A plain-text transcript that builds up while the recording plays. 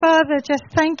Father, just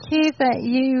thank you that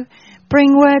you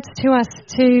bring words to us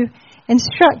to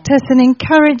instruct us and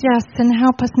encourage us and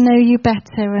help us know you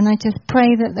better. And I just pray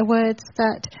that the words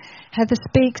that Heather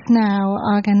speaks now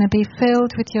are going to be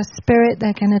filled with your Spirit.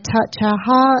 They're going to touch our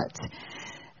heart.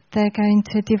 They're going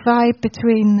to divide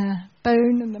between the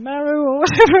bone and the marrow, or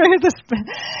whatever it is,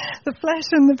 the flesh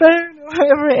and the bone, or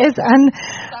whatever it is, and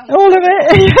all of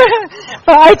it.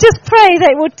 But I just pray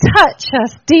that it will touch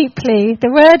us deeply.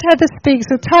 The word Heather speaks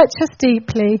will touch us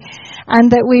deeply, and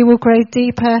that we will grow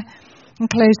deeper and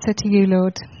closer to you,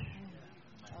 Lord.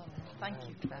 Thank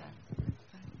you for that.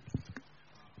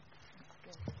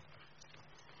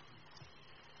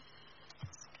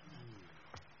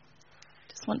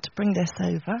 Just want to bring this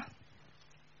over.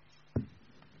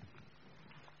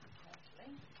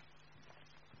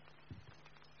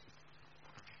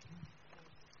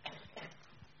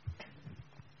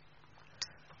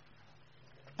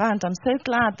 Band, I'm so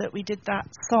glad that we did that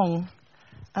song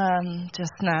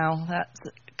just now. That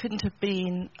couldn't have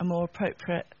been a more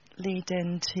appropriate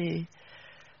lead-in to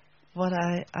what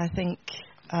I think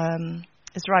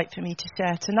is right for me to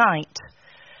share tonight.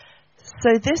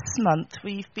 So this month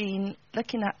we've been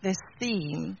looking at this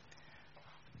theme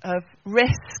of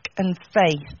risk and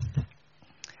faith.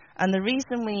 And the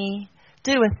reason we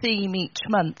do a theme each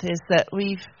month is that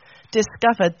we've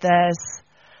discovered there's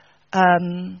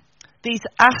these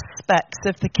aspects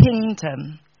of the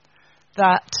kingdom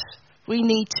that we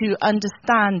need to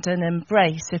understand and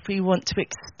embrace if we want to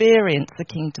experience the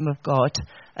kingdom of God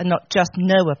and not just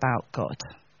know about God.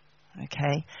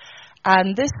 Okay?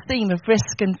 And this theme of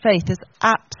risk and faith is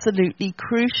absolutely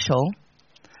crucial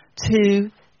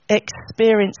to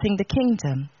experiencing the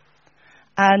kingdom.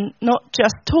 And not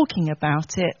just talking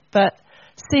about it, but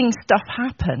seeing stuff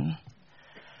happen.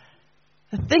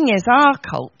 The thing is, our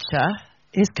culture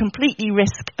is completely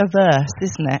risk averse,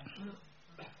 isn't it?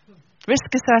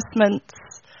 Risk assessments.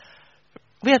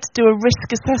 We had to do a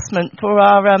risk assessment for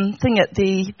our thing at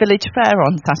the village fair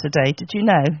on Saturday. Did you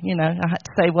know? You know, I had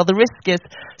to say, well, the risk is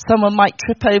someone might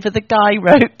trip over the guy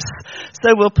ropes,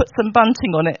 so we'll put some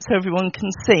bunting on it so everyone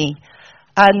can see.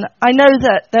 And I know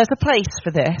that there's a place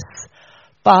for this,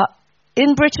 but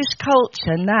in British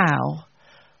culture now,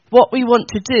 what we want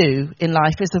to do in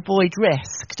life is avoid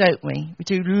risk, don't we? We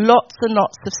do lots and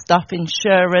lots of stuff,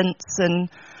 insurance and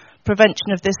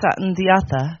prevention of this, that and the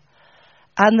other.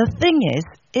 And the thing is,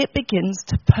 it begins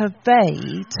to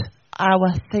pervade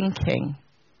our thinking.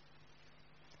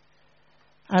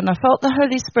 And I felt the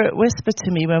Holy Spirit whisper to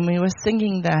me when we were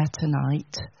singing there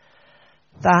tonight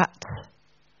that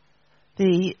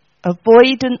the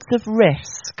avoidance of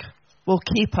risk will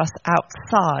keep us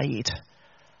outside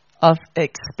of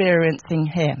experiencing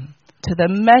him. To the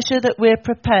measure that we're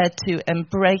prepared to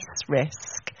embrace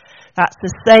risk, that's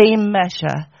the same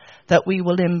measure that we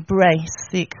will embrace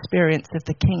the experience of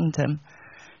the kingdom.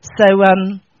 So,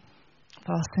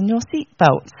 fasten your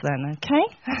seatbelts then, okay?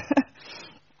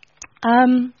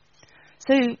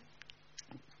 So,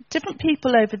 different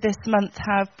people over this month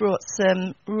have brought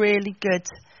some really good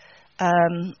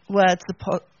words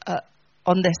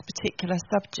on this particular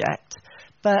subject.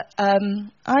 But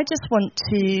I just want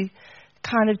to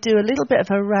kind of do a little bit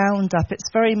of a roundup. It's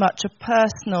very much a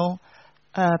personal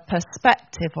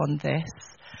perspective on this.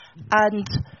 And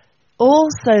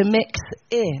also mix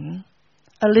in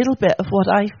a little bit of what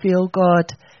I feel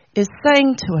God is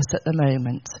saying to us at the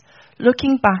moment.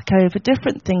 Looking back over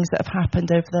different things that have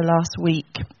happened over the last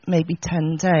week, maybe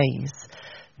 10 days.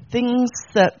 Things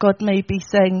that God may be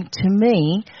saying to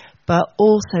me, but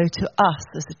also to us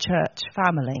as a church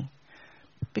family.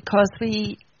 Because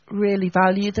we really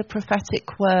value the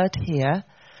prophetic word here.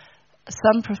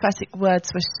 Some prophetic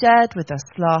words were shared with us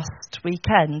last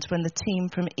weekend when the team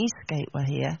from Eastgate were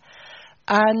here.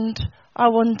 And I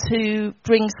want to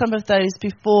bring some of those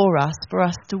before us for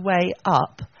us to weigh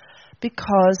up,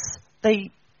 because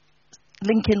they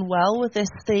link in well with this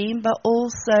theme, but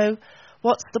also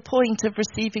what's the point of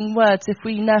receiving words if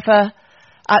we never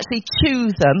actually chew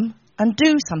them and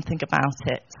do something about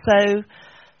it? So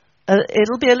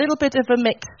it'll be a little bit of a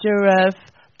mixture of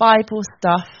Bible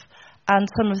stuff and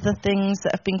some of the things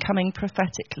that have been coming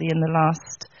prophetically in the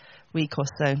last week or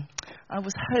so. I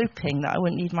was hoping that I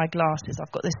wouldn't need my glasses.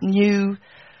 I've got this new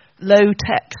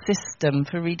low-tech system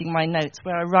for reading my notes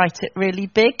where I write it really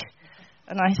big.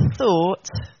 And I thought,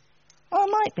 I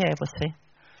might be able to.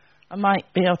 I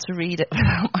might be able to read it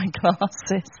without my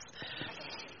glasses.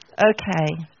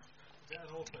 Okay.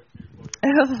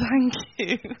 Oh, thank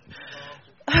you.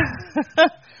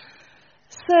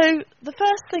 So the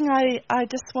first thing I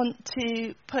just want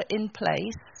to put in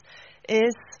place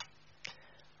is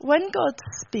when God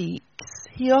speaks,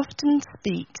 he often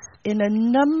speaks in a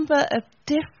number of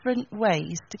different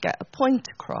ways to get a point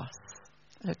across.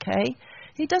 Okay?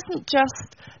 He doesn't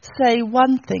just say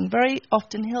one thing. Very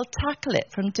often he'll tackle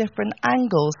it from different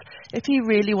angles if he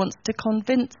really wants to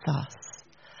convince us.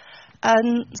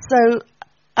 And so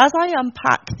as I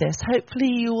unpack this, hopefully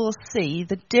you will see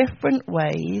the different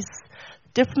ways,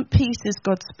 different pieces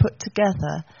God's put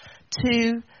together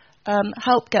to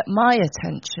help get my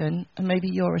attention and maybe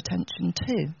your attention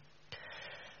too.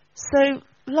 So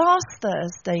last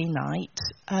Thursday night,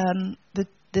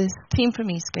 this team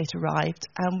from Eastgate arrived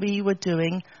and we were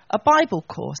doing a Bible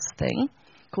course thing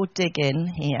called Dig In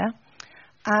here.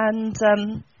 And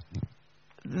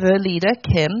the leader,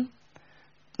 Kim,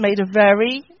 made a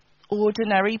very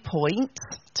ordinary point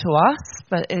to us,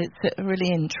 but it's a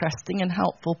really interesting and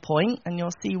helpful point, and you'll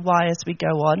see why as we go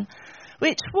on,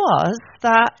 which was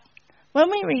that when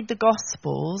we read the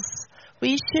Gospels,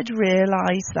 we should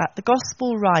realise that the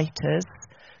Gospel writers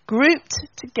grouped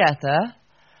together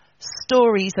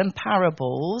stories and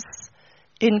parables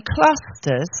in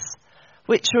clusters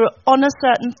which are on a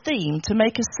certain theme to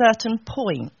make a certain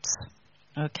point.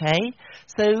 Okay?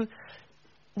 So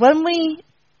when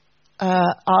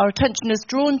our attention is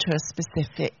drawn to a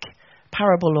specific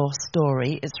parable or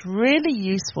story, it's really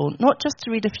useful not just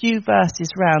to read a few verses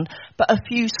around, but a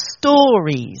few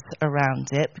stories around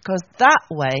it, because that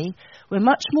way we're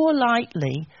much more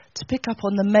likely to pick up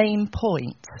on the main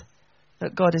point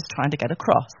that God is trying to get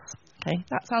across. Okay,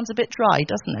 that sounds a bit dry,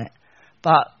 doesn't it?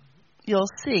 But you'll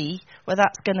see where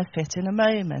that's going to fit in a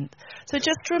moment. So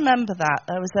just remember that.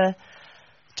 There was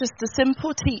just a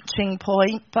simple teaching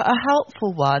point, but a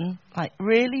helpful one. Like,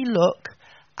 really look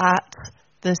at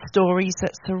the stories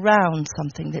that surround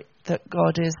something that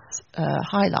God is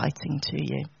highlighting to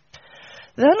you.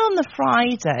 Then on the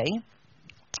Friday,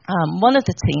 one of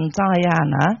the team,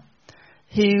 Diana,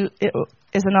 who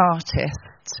is an artist,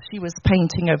 she was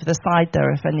painting over the side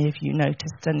there, if any of you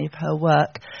noticed any of her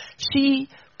work. She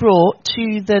brought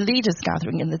to the leaders'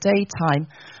 gathering in the daytime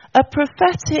a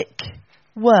prophetic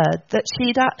word that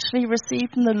she'd actually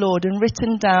received from the Lord and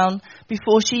written down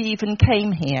before she even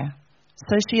came here.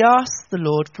 So she asked the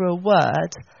Lord for a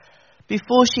word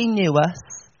before she knew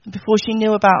us, before she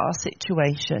knew about our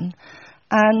situation,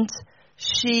 and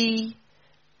she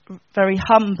very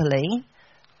humbly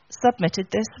submitted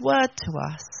this word to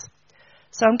us.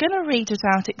 So I'm going to read it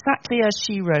out exactly as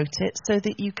she wrote it so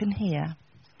that you can hear.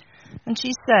 And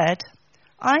she said,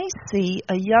 "I see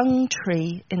a young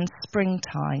tree in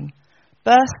springtime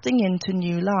bursting into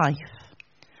new life.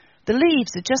 The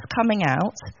leaves are just coming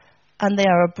out and they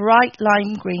are a bright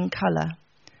lime green colour.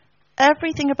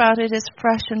 Everything about it is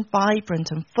fresh and vibrant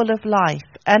and full of life,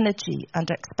 energy and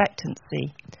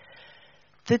expectancy.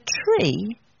 The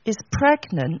tree is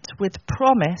pregnant with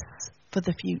promise for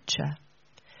the future.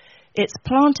 It's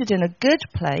planted in a good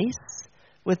place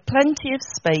with plenty of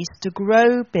space to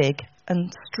grow big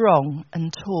and strong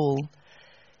and tall.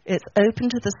 It's open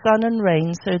to the sun and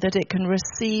rain so that it can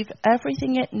receive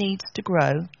everything it needs to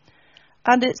grow,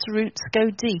 and its roots go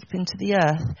deep into the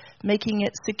earth, making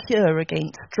it secure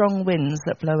against strong winds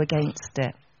that blow against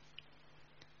it."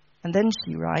 And then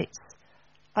she writes,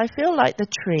 "I feel like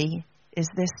the tree is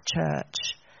this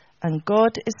church, and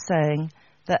God is saying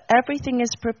that everything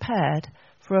is prepared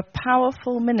for a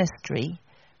powerful ministry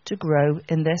to grow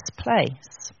in this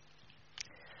place."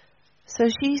 So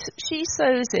she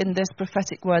sows in this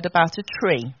prophetic word about a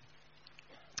tree.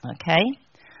 Okay?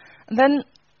 And then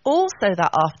also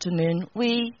that afternoon,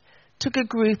 we took a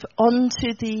group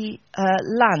onto the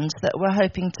land that we're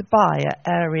hoping to buy at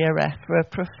Area F for a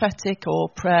prophetic or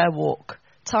prayer walk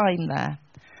time there.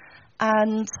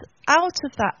 And out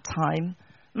of that time,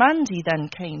 Mandy then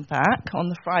came back on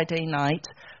the Friday night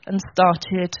and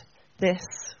started this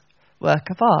work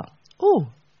of art. Oh,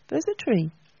 there's a tree.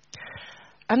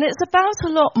 And it's about a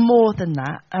lot more than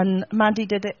that, and Mandy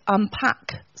did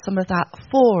unpack some of that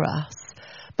for us.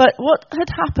 But what had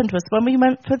happened was when we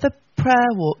went for the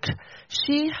prayer walk,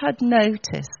 she had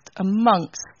noticed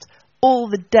amongst all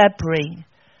the debris,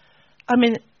 I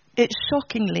mean, it's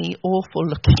shockingly awful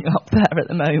looking up there at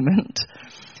the moment,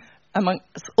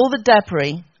 amongst all the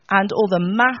debris and all the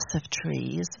massive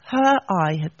trees, her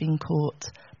eye had been caught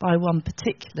by one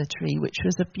particular tree, which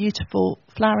was a beautiful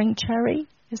flowering cherry.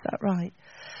 Is that right?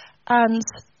 And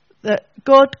that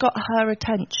God got her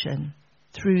attention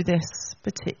through this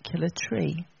particular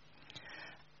tree.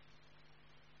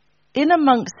 In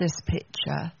amongst this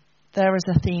picture, there is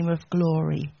a theme of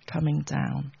glory coming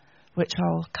down, which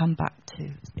I'll come back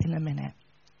to in a minute.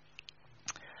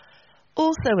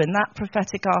 Also, in that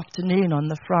prophetic afternoon on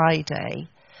the Friday,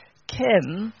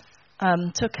 Kim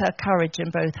took her courage in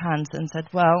both hands and said,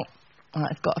 well,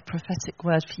 I've got a prophetic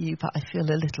word for you, but I feel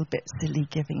a little bit silly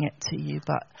giving it to you,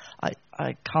 but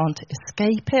I can't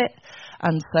escape it.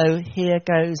 And so here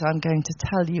goes, I'm going to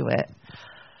tell you it.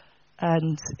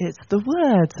 And it's the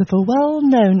words of a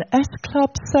well-known S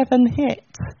Club 7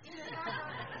 hit.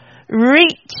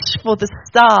 Reach for the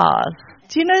stars.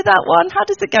 Do you know that one? How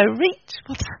does it go? Reach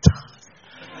for the stars.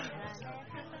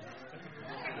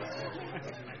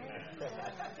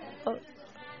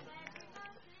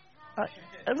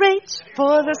 Reach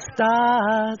for the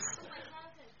stars.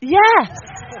 Yes.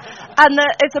 And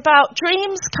it's about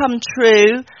dreams come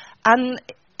true. And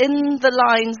in the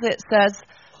lines it says,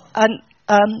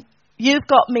 you've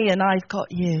got me and I've got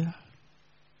you.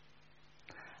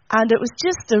 And it was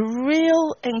just a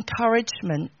real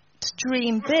encouragement to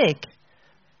dream big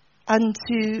and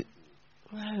to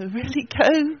really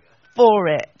go for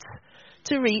it,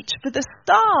 to reach for the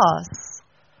stars.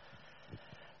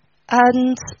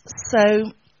 And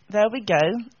so there we go.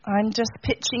 I'm just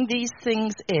pitching these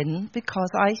things in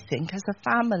because I think as a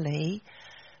family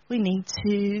we need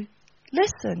to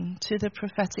listen to the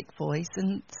prophetic voice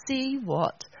and see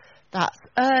what that's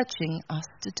urging us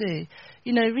to do.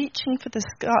 You know, reaching for the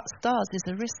stars is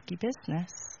a risky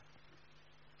business.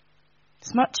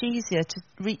 It's much easier to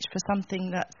reach for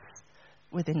something that's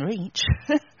within reach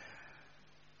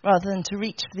rather than to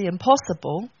reach for the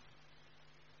impossible.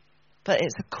 But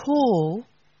it's a call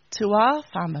to our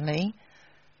family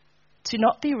to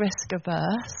not be risk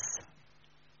averse,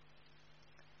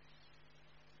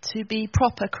 to be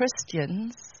proper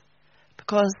Christians,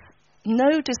 because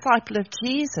no disciple of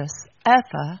Jesus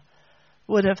ever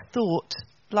would have thought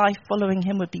life following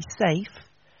him would be safe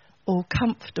or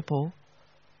comfortable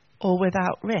or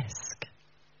without risk.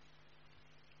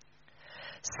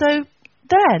 So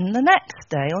then the next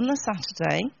day, on the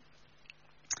Saturday,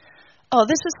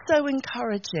 this was so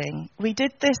encouraging. We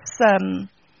did this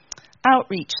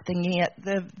outreach thingy at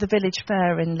the village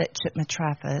fair in Litchett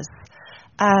Matravers,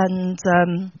 and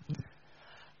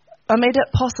I made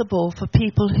it possible for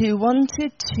people who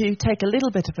wanted to take a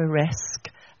little bit of a risk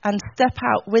and step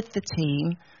out with the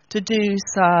team to do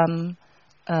some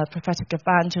prophetic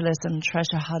evangelism,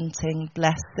 treasure hunting,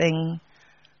 blessing,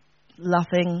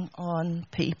 loving on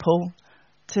people,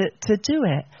 to do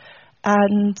it.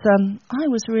 And I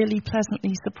was really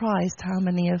pleasantly surprised how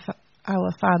many of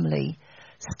our family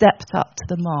stepped up to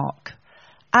the mark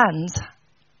and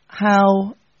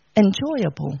how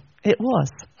enjoyable it was.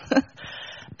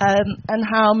 And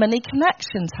how many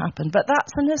connections happened. But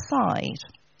that's an aside.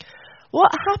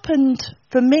 What happened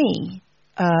for me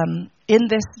in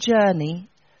this journey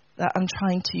that I'm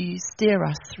trying to steer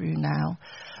us through now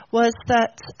was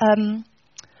that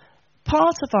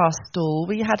part of our stall,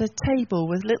 we had a table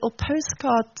with little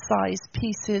postcard-sized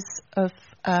pieces of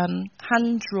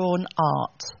hand-drawn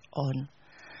art on.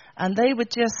 And they were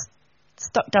just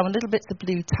stuck down with little bits of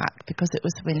blue tack because it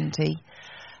was windy.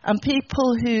 And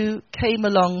people who came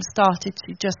along started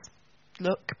to just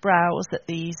browse at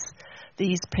these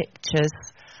pictures.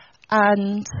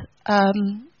 And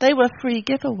they were free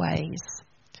giveaways.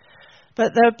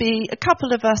 But there would be a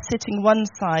couple of us sitting one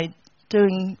side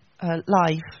doing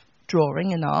live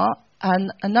drawing and art,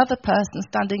 and another person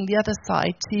standing the other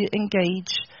side to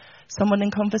engage someone in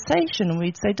conversation. And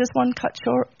we'd say, does one catch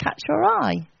your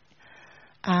eye?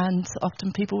 And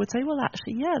often people would say, well,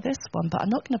 actually, yeah, this one, but I'm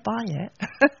not going to buy it.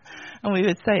 And we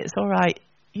would say, it's all right,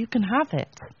 you can have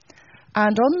it.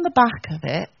 And on the back of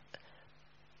it,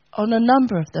 on a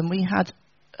number of them, we had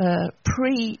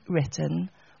pre-written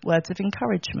words of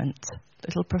encouragement,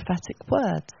 little prophetic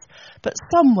words. But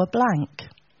some were blank.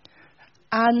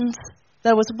 And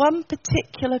there was one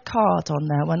particular card on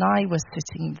there when I was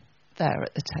sitting there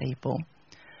at the table,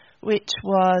 which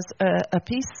was a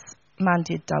piece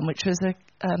Mandy had done, which was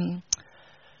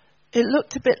it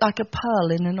looked a bit like a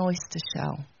pearl in an oyster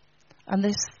shell. And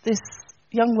this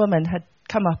young woman had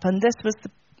come up, and this was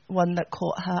the one that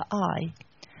caught her eye.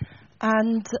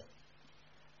 And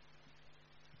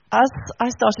as I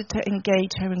started to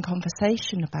engage her in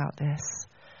conversation about this,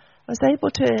 I was able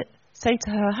to say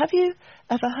to her, have you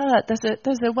ever heard,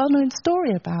 there's a well-known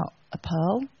story about a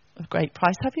pearl of great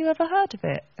price. Have you ever heard of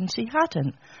it? And she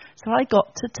hadn't. So I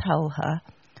got to tell her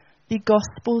the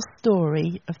gospel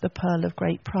story of the pearl of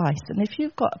great price. And if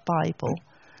you've got a Bible,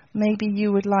 maybe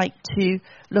you would like to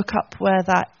look up where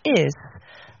that is.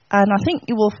 And I think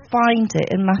you will find it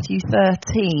in Matthew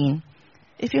 13.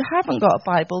 If you haven't got a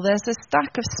Bible, there's a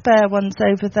stack of spare ones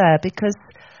over there, because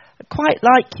I'd quite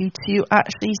like you to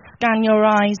actually scan your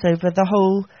eyes over the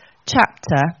whole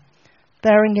chapter,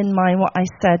 bearing in mind what I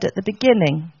said at the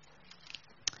beginning.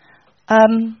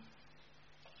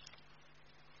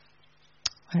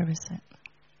 Where is it?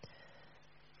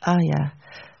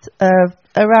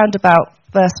 around about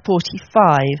verse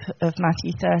 45 of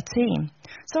Matthew 13.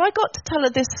 So I got to tell her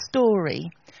this story,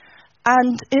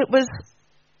 and it was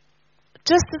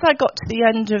just as I got to the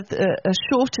end of a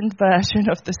shortened version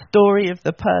of the story of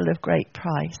the pearl of great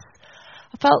price,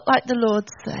 I felt like the Lord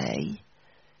say,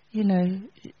 you know,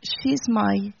 she's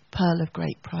my pearl of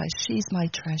great price, she's my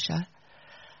treasure.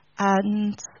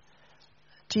 And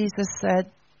Jesus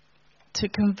said to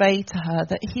convey to her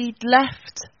that he'd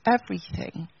left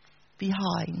everything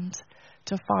behind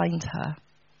to find her.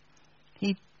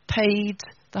 He paid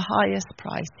the highest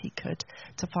price he could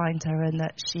to find her, and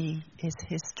that she is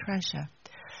his treasure.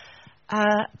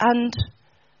 And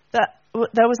that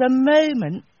there was a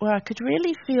moment where I could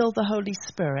really feel the Holy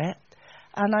Spirit,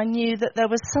 and I knew that there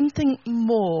was something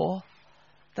more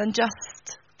than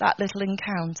just that little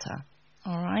encounter.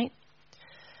 All right?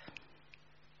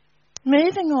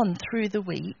 Moving on through the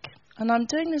week, and I'm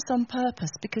doing this on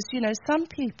purpose because, you know, some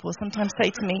people sometimes say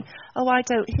to me, oh, I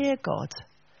don't hear God.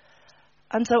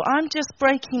 And so I'm just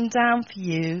breaking down for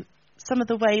you some of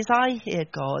the ways I hear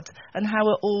God and how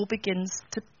it all begins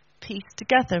to piece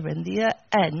together in the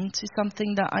end to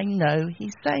something that I know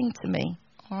he's saying to me.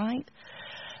 All right?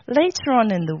 Later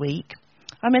on in the week,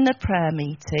 I'm in a prayer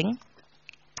meeting,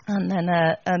 and then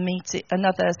a meeting,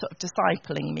 another sort of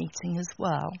discipling meeting as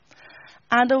well.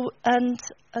 And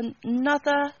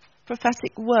another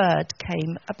prophetic word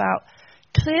came about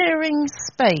clearing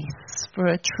space for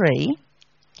a tree,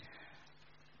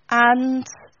 and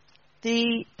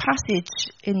the passage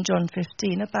in John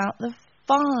 15 about the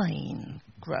vine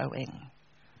growing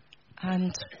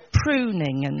and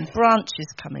pruning and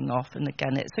branches coming off. And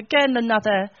again, it's again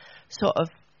another sort of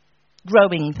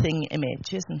growing thing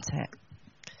image, isn't it?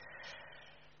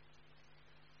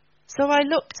 So I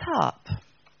looked up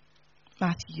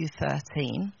Matthew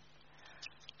 13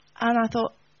 and I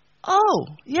thought, oh,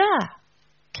 yeah,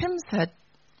 Kim said,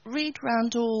 read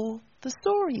round all the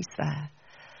stories there.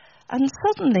 And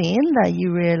suddenly in there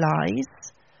you realise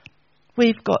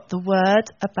we've got the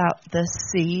word about the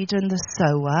seed and the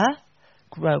sower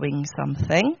growing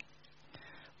something.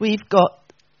 We've got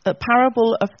a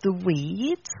parable of the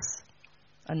weeds,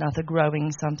 another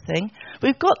growing something.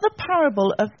 We've got the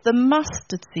parable of the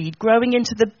mustard seed growing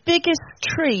into the biggest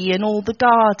tree in all the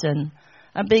garden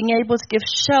and being able to give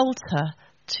shelter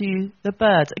to the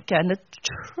birds. Again, a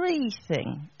tree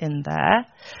thing in there.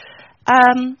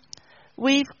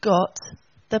 We've got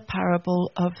the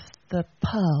parable of the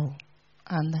pearl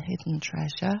and the hidden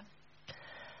treasure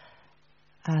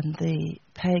and the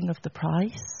paying of the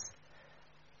price.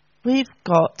 We've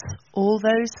got all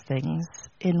those things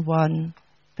in one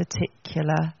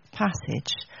particular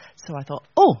passage. So I thought,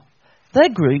 oh, they're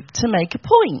grouped to make a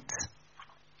point.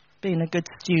 Being a good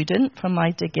student from my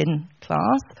digging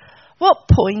class, what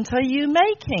point are you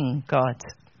making, God?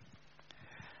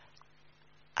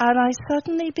 And I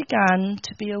suddenly began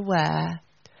to be aware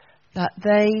that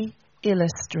they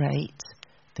illustrate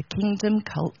the kingdom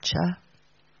culture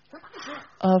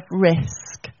of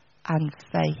risk and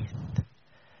faith.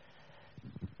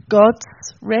 God's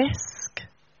risk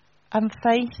and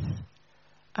faith,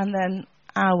 and then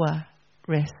our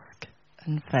risk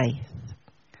and faith.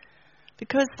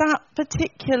 Because that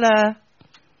particular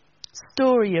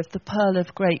story of the pearl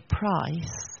of great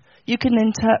price, you can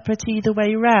interpret either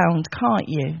way round, can't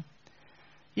you?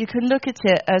 You can look at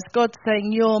it as God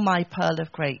saying, you're my pearl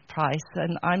of great price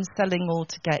and I'm selling all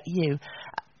to get you.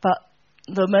 But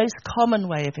the most common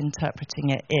way of interpreting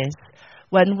it is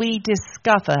when we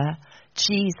discover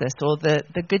Jesus or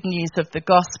the good news of the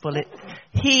gospel,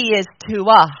 he is to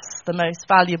us the most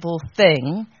valuable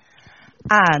thing,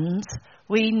 and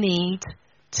we need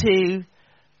to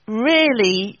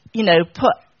really,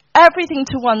 put everything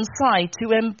to one side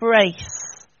to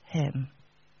embrace him,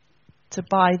 to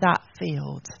buy that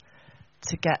field,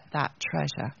 to get that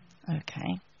treasure.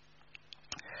 Okay.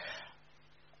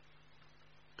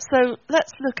 So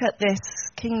let's look at this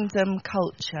kingdom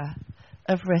culture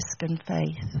of risk and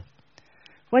faith.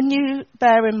 When you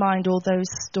bear in mind all those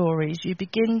stories, you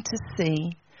begin to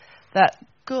see that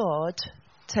God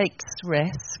takes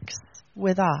risks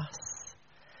with us.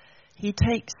 He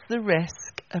takes the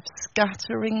risk of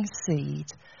scattering seed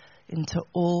into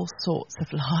all sorts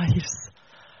of lives,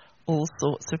 all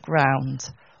sorts of ground,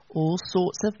 all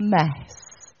sorts of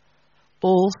mess,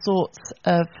 all sorts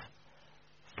of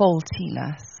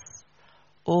faultiness,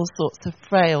 all sorts of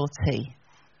frailty,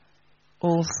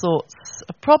 all sorts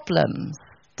of problems,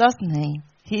 doesn't he?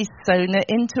 He's sown it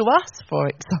into us, for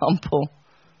example.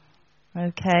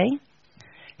 Okay?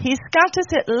 He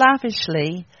scatters it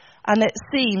lavishly And it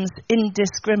seems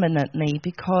indiscriminately,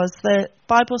 because the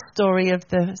Bible story of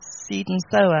the seed and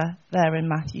sower there in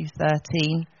Matthew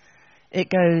 13, it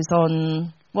goes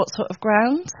on what sort of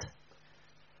ground?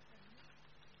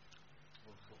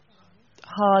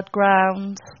 Hard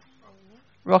ground,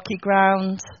 rocky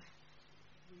ground,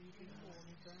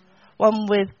 one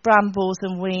with brambles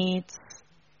and weeds,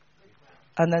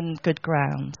 and then good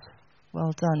ground.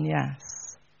 Well done,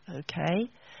 yes. Okay.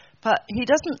 But he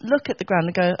doesn't look at the ground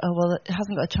and go, oh, well, it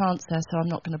hasn't got a chance there, so I'm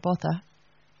not going to bother.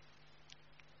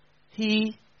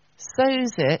 He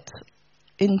sows it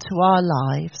into our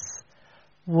lives,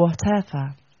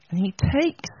 whatever. And he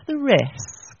takes the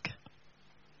risk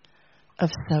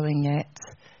of sowing it,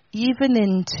 even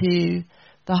into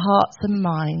the hearts and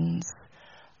minds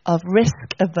of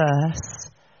risk-averse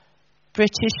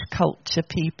British culture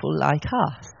people like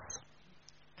us.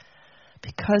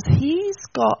 Because he's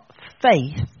got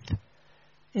faith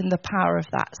in the power of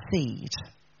that seed.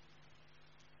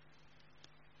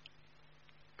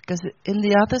 Because in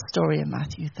the other story in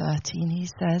Matthew 13, he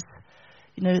says,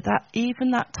 that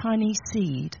even that tiny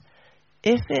seed,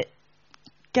 if it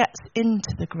gets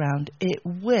into the ground, it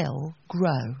will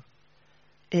grow.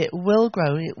 It will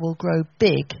grow. It will grow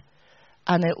big,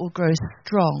 and it will grow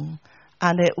strong,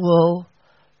 and it will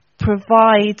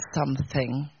provide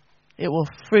something. It will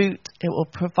fruit. It will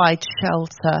provide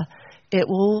shelter. It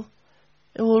will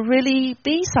really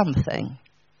be something.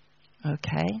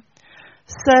 Okay?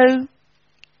 So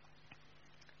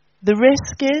the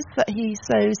risk is that he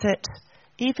sows it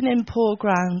even in poor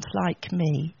ground like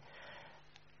me.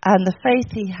 And the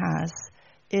faith he has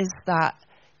is that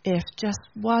if just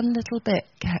one little bit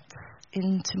gets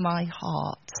into my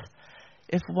heart,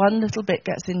 if one little bit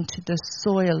gets into the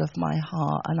soil of my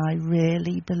heart and I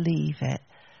really believe it,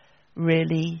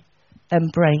 really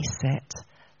embrace it,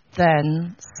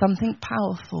 then something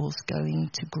powerful is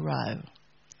going to grow.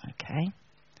 Okay?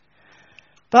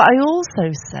 But I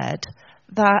also said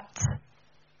that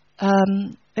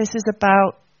this is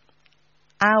about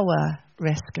our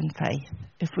risk and faith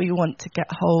if we want to get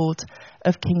hold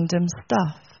of kingdom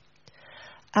stuff.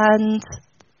 And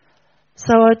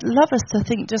so I'd love us to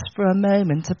think just for a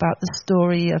moment about the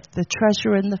story of the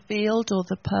treasure in the field or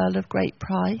the pearl of great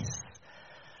price.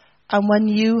 And when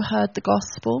you heard the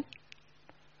gospel,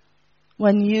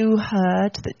 when you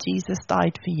heard that Jesus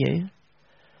died for you,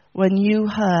 when you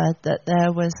heard that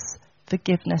there was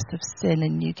forgiveness of sin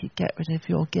and you could get rid of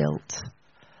your guilt,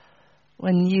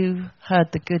 when you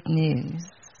heard the good news,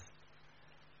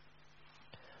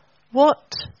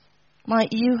 what might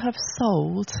you have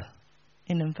sold,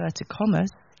 in inverted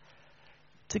commas,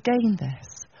 to gain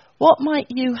this? What might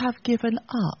you have given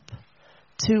up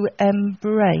to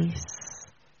embrace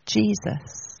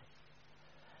Jesus?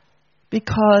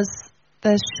 Because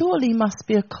there surely must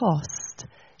be a cost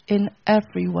in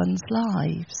everyone's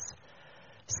lives.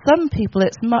 Some people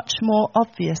it's much more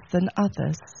obvious than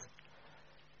others.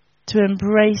 To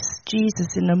embrace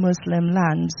Jesus in a Muslim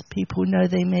land, people know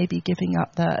they may be giving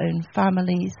up their own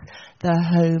families, their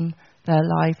home, their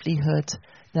livelihood,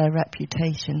 their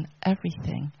reputation,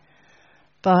 everything.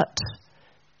 But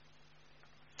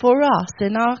for us,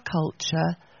 in our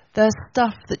culture, there's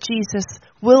stuff that Jesus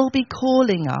will be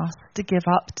calling us to give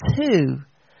up too.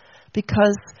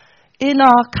 Because in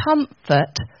our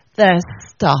comfort, there's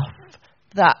stuff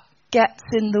that gets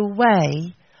in the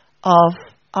way of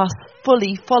us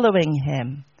fully following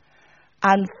him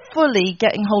and fully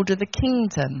getting hold of the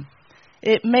kingdom.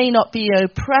 It may not be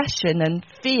oppression and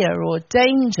fear or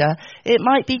danger. It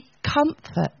might be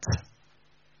comfort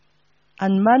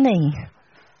and money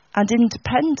and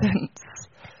independence.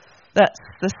 That's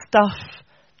the stuff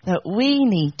that we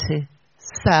need to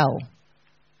sell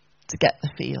to get the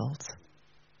field,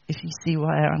 if you see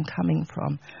where I'm coming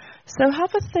from. So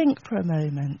have a think for a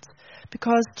moment,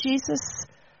 because Jesus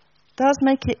does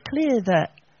make it clear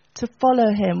that to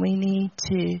follow him we need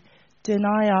to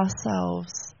deny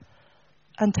ourselves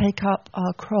and take up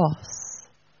our cross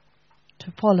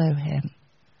to follow him.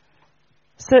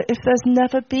 So if there's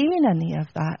never been any of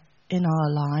that in our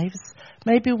lives,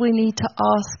 maybe we need to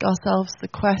ask ourselves the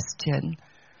question,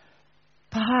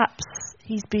 perhaps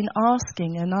he's been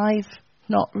asking and I've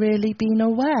not really been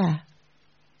aware.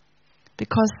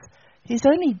 Because he's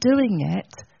only doing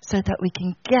it so that we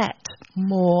can get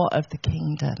more of the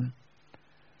kingdom.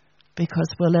 Because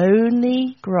we'll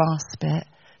only grasp it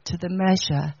to the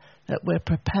measure that we're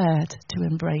prepared to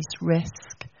embrace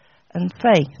risk and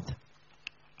faith.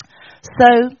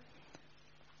 So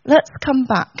let's come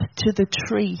back to the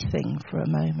tree thing for a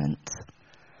moment.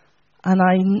 And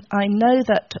I know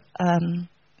that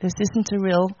this isn't a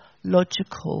real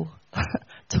logical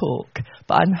talk,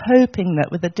 but I'm hoping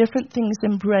that with the different things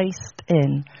embraced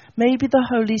in, maybe the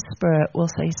Holy Spirit will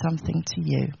say something to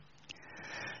you.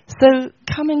 So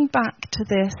coming back to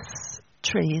this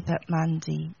tree that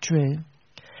Mandy drew,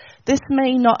 this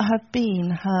may not have been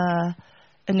her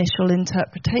initial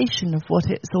interpretation of what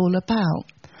it's all about,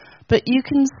 but you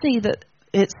can see that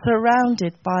it's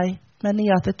surrounded by many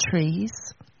other trees,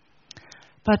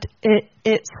 but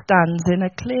it stands in a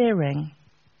clearing.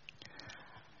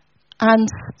 And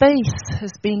space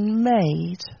has been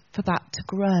made for that to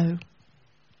grow.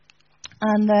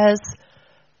 And there's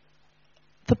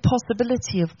the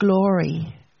possibility of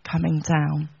glory coming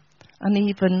down. And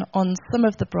even on some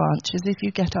of the branches, if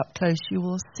you get up close, you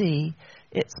will see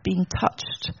it's been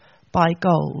touched by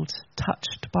gold,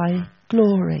 touched by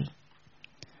glory.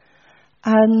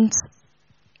 And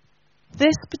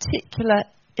this particular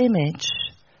image,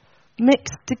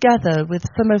 mixed together with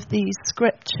some of these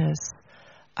scriptures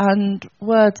and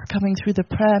words coming through the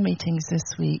prayer meetings this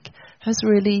week, has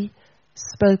really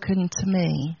spoken to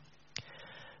me.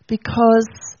 Because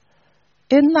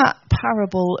in that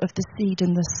parable of the seed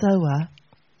and the sower,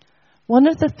 one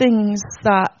of the things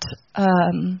that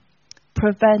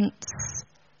prevents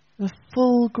the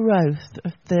full growth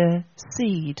of the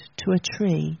seed to a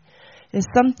tree is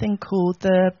something called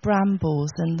the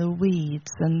brambles and the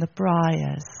weeds and the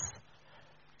briars.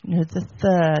 You know, the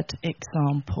third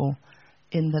example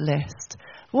in the list.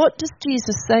 What does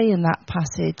Jesus say in that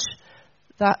passage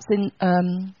that's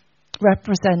in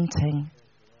representing?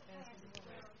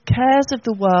 Cares of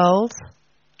the world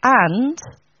and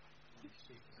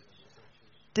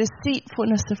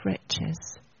deceitfulness of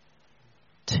riches.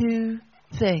 Two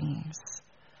things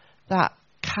that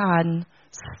can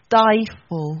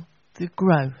stifle the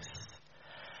growth.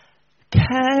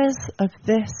 Cares of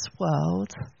this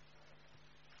world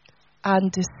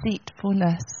and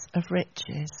deceitfulness of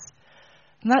riches.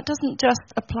 And that doesn't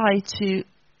just apply to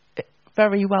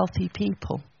very wealthy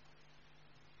people.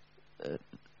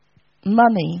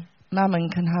 Money, mammon,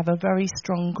 can have a very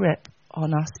strong grip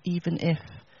on us even if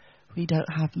we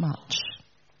don't have much.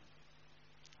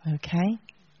 Okay?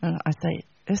 And I say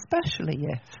especially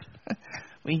if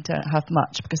we don't have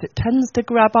much, because it tends to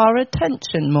grab our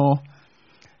attention more.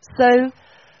 So,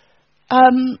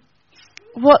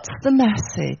 what's the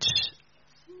message,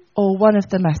 or one of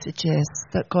the messages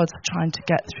that God's trying to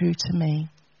get through to me?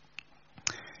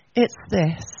 It's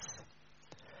this,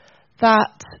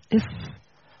 that if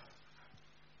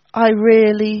I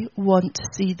really want to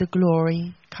see the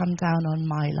glory come down on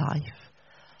my life,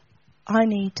 I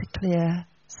need to clear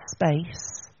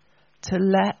space to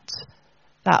let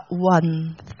that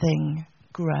one thing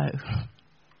grow.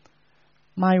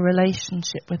 My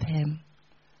relationship with Him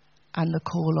and the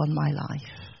call on my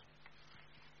life.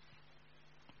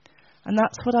 And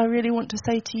that's what I really want to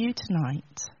say to you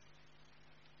tonight.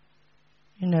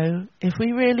 You know, if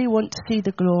we really want to see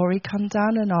the glory come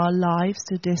down in our lives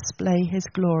to display His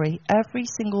glory, every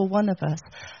single one of us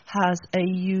has a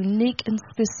unique and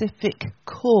specific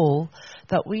call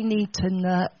that we need to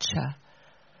nurture.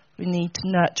 We need to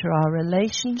nurture our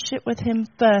relationship with Him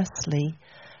firstly,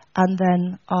 and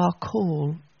then our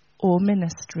call or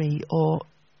ministry or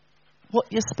what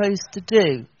you're supposed to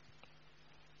do.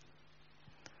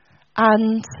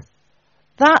 And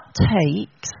that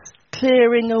takes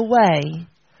clearing away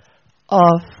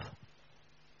of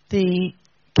the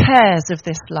cares of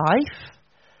this life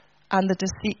and the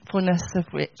deceitfulness of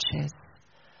riches.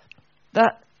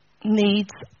 That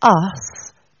needs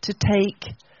us to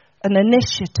take an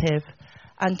initiative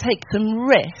and take some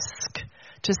risk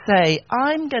to say,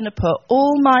 I'm going to put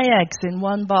all my eggs in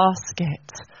one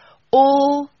basket,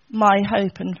 all my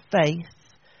hope and faith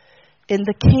in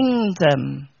the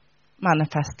kingdom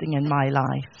manifesting in my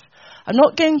life. I'm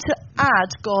not going to add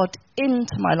God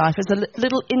into my life as a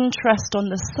little interest on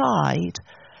the side.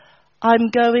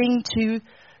 I'm going to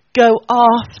go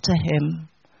after Him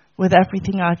with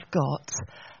everything I've got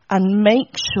and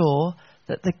make sure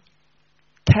that the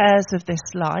cares of this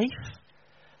life,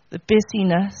 the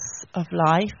busyness of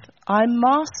life, I'm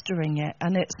mastering it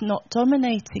and it's not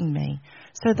dominating me,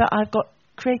 so that I've got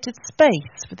created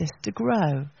space for this to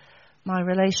grow, my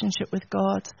relationship with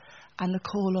God and the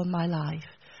call on my life,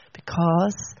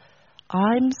 because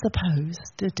I'm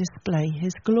supposed to display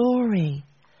His glory.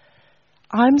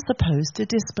 I'm supposed to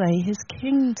display His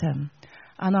kingdom,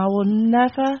 and I will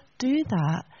never do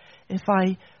that if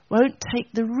I won't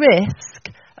take the risk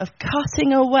of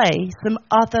cutting away some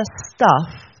other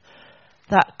stuff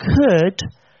that could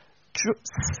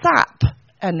sap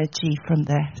energy from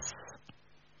this.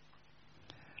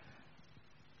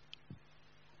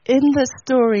 In the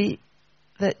story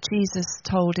that Jesus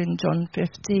told in John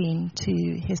 15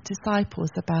 to his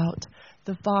disciples about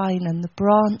the vine and the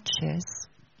branches.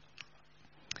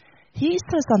 He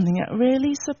says something that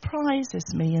really surprises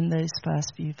me in those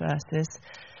first few verses.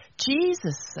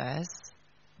 Jesus says,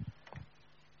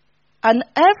 "And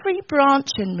every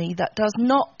branch in me that does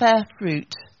not bear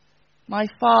fruit, my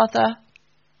Father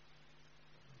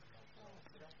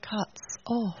cuts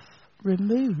off,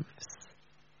 removes.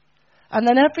 And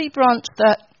then every branch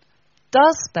that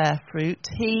does bear fruit,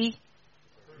 he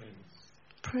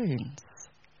prunes."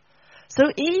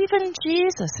 So even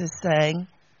Jesus is saying,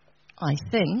 I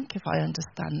think, if I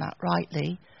understand that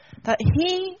rightly, that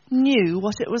he knew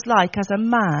what it was like as a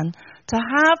man to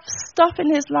have stuff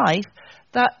in his life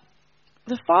that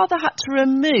the Father had to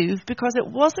remove because it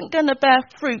wasn't going to bear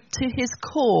fruit to his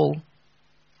call.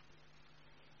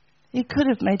 He could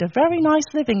have made a very nice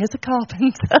living as a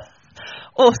carpenter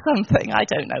or something. I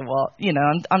don't know what.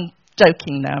 I'm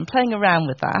joking now. I'm playing around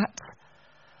with that.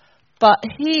 But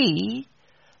he,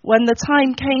 when the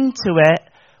time came to it,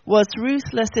 was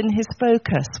ruthless in his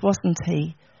focus, wasn't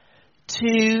he?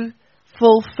 To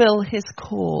fulfill his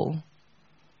call.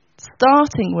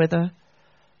 Starting with a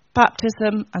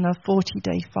baptism and a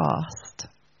 40-day fast.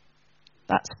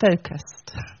 That's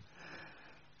focused.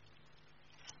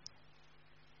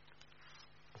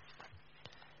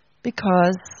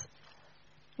 Because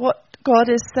what God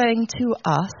is saying to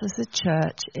us as a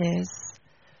church is,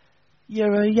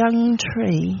 you're a young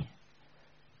tree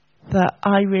that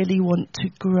I really want to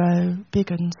grow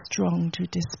big and strong to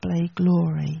display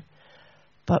glory.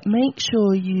 But make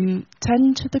sure you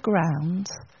tend to the ground.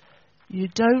 You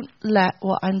don't let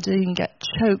what I'm doing get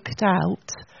choked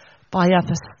out by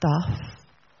other stuff.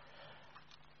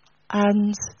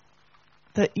 And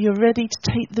that you're ready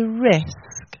to take the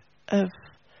risk of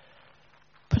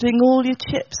putting all your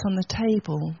chips on the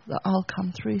table that I'll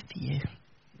come through for you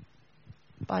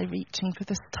by reaching for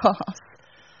the stars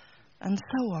and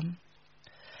so on.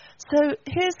 So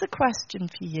here's the question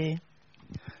for you.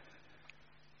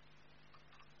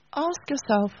 Ask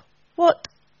yourself, what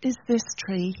is this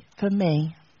tree for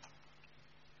me?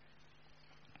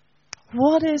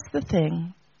 What is the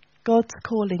thing God's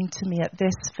calling to me at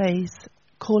this phase,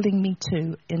 calling me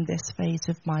to in this phase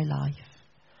of my life?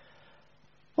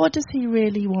 What does he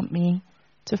really want me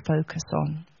to focus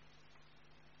on?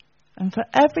 And for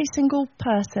every single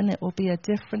person, it will be a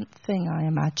different thing, I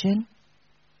imagine.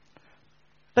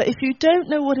 But if you don't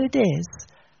know what it is,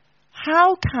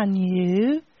 how can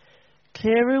you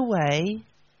clear away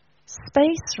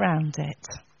space around it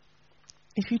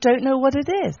if you don't know what it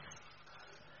is?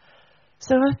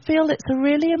 So I feel it's a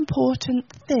really important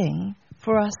thing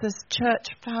for us as church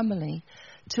family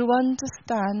to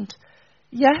understand,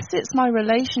 yes, it's my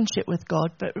relationship with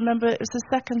God, but remember it was the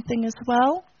second thing as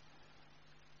well.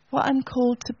 What I'm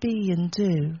called to be and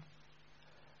do.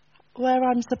 Where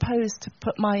I'm supposed to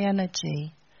put my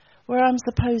energy. Where I'm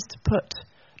supposed to put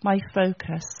my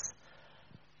focus.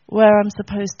 Where I'm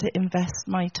supposed to invest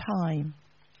my time.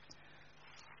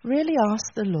 Really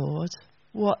ask the Lord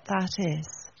what that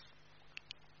is.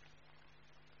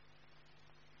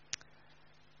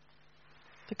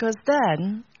 Because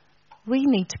then we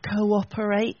need to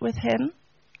cooperate with him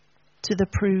to the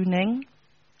pruning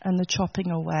and the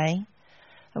chopping away.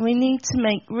 And we need to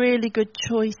make really good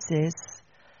choices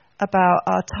about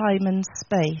our time and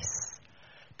space,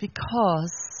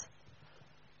 because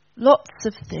lots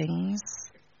of things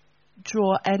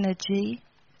draw energy,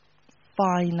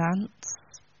 finance,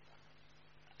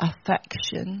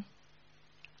 affection.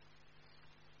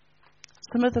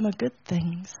 Some of them are good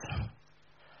things.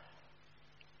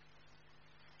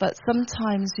 But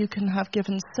sometimes you can have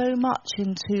given so much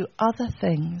into other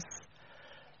things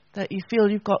that you feel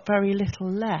you've got very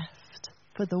little left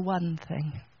for the one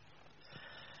thing.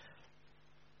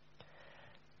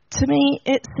 To me,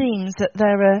 it seems that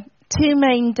there are two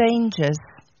main dangers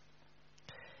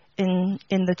in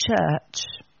the church,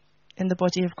 in the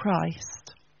body of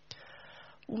Christ.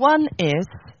 One is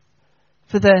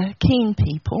for the keen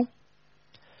people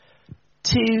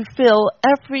to fill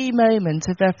every moment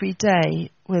of every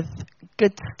day with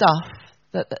good stuff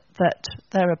that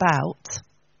they're about.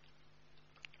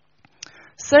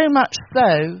 So much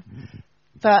so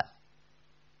that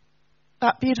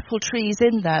beautiful tree's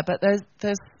in there, but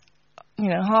there's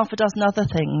half a dozen other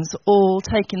things all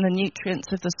taking the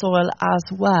nutrients of the soil as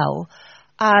well,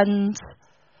 and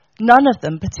none of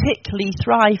them particularly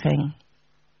thriving.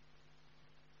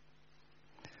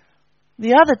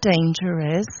 The other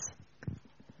danger is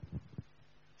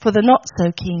for the not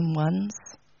so keen ones,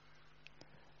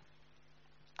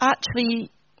 actually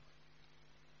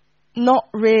not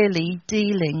really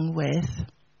dealing with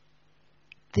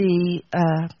the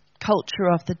culture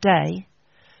of the day,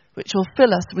 which will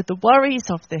fill us with the worries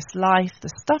of this life, the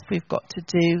stuff we've got to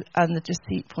do, and the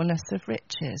deceitfulness of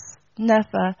riches.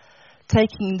 Never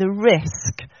taking the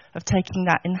risk of taking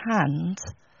that in hand,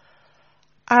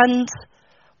 and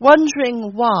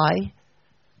wondering why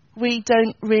we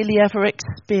don't really ever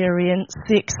experience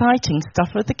the exciting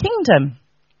stuff of the kingdom.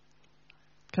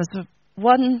 Because of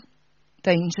one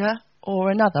danger or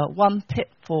another, one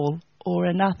pitfall or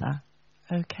another.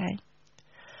 Okay?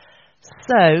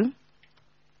 So,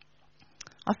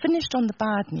 I finished on the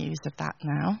bad news of that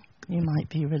now. You might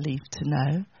be relieved to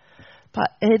know.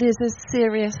 But it is a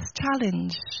serious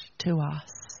challenge to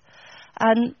us.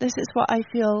 And this is what I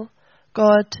feel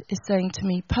God is saying to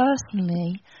me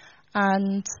personally.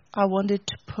 And I wanted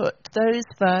to put those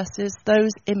verses,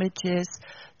 those images,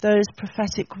 those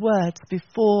prophetic words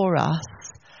before us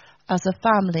as a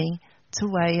family to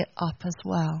weigh it up as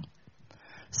well.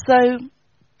 So,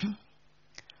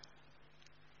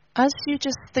 as you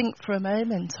just think for a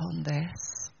moment on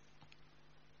this,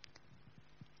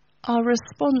 our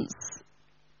response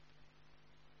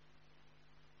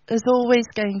is always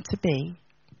going to be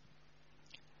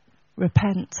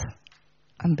repent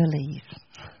and believe.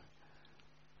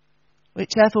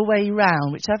 Whichever way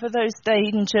round, whichever those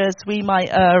dangers we might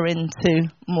err into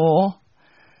more,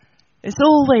 it's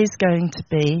always going to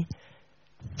be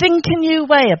think a new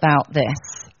way about this.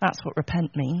 That's what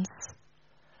repent means.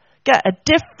 Get a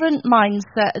different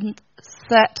mindset and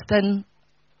set than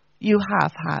you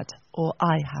have had or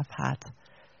I have had.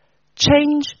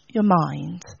 Change your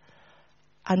mind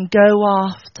and go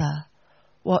after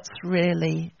what's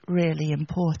really, really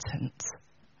important.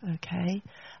 Okay?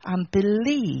 And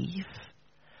believe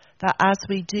that as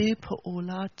we do put all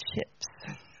our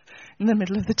chips in the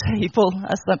middle of the table,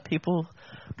 as some people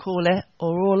call it,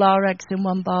 or all our eggs in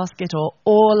one basket, or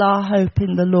all our hope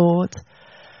in the Lord,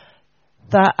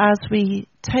 that as we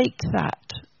take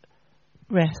that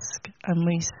risk and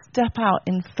we step out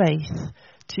in faith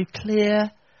to clear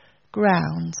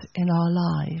ground in our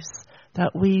lives,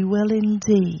 that we will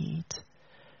indeed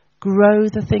grow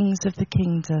the things of the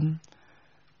kingdom,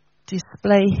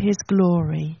 display his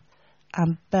glory,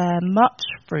 and bear much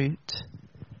fruit,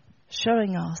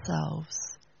 showing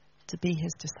ourselves to be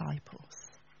his disciples.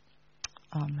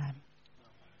 Amen.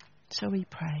 Shall we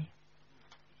pray?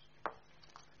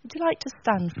 Would you like to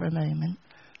stand for a moment?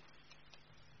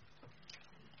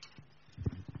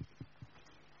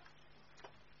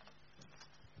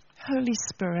 Holy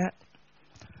Spirit,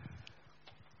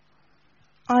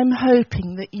 I'm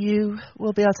hoping that you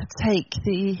will be able to take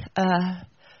the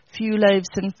few loaves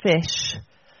and fish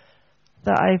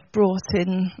that I've brought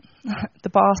in the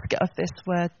basket of this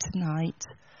word tonight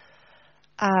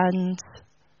and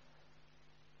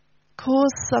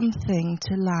cause something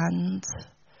to land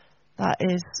that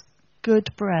is good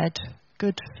bread,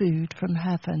 good food from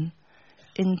heaven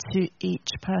into each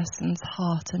person's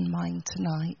heart and mind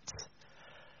tonight.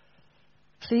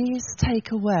 Please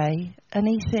take away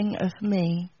anything of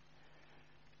me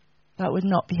that would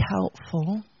not be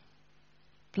helpful.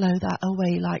 Blow that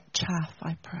away like chaff,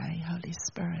 I pray, Holy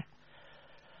Spirit.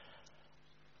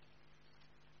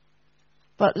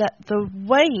 But let the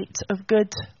weight of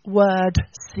good word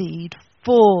seed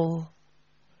fall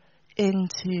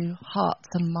into hearts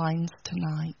and minds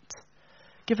tonight.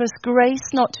 Give us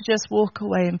grace not to just walk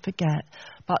away and forget,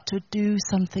 but to do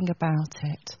something about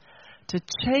it, to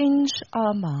change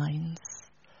our minds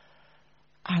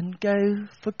and go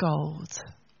for gold,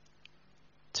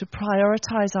 to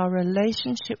prioritize our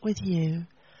relationship with you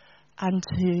and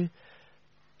to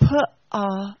put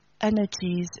our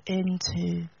energies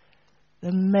into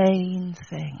the main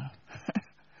thing.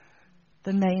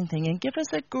 The main thing. And give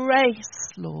us a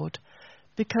grace, Lord,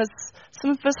 because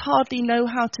some of us hardly know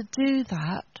how to do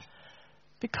that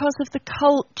because of the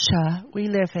culture we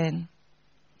live in.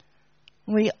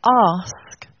 We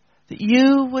ask that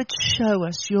you would show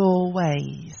us your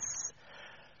ways,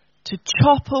 to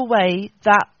chop away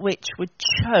that which would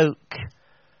choke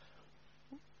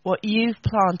what you've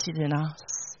planted in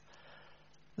us,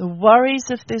 the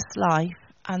worries of this life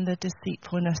and the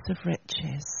deceitfulness of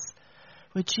riches.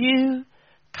 Would you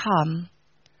come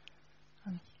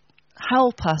and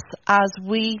help us as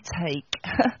we take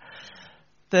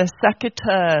the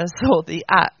secateurs or the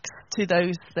axe to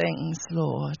those things,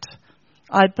 Lord.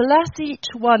 I bless each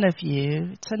one of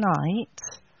you tonight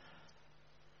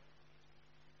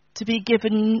to be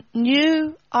given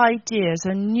new ideas,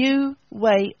 a new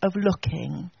way of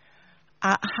looking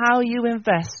at how you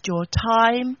invest your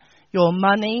time, your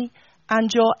money, and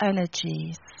your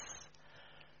energies,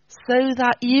 so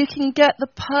that you can get the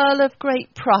pearl of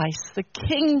great price, the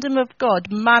kingdom of God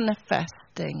manifest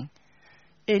engrafting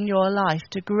in your life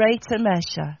to greater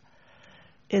measure.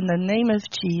 In the name of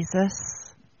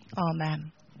Jesus,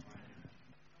 amen.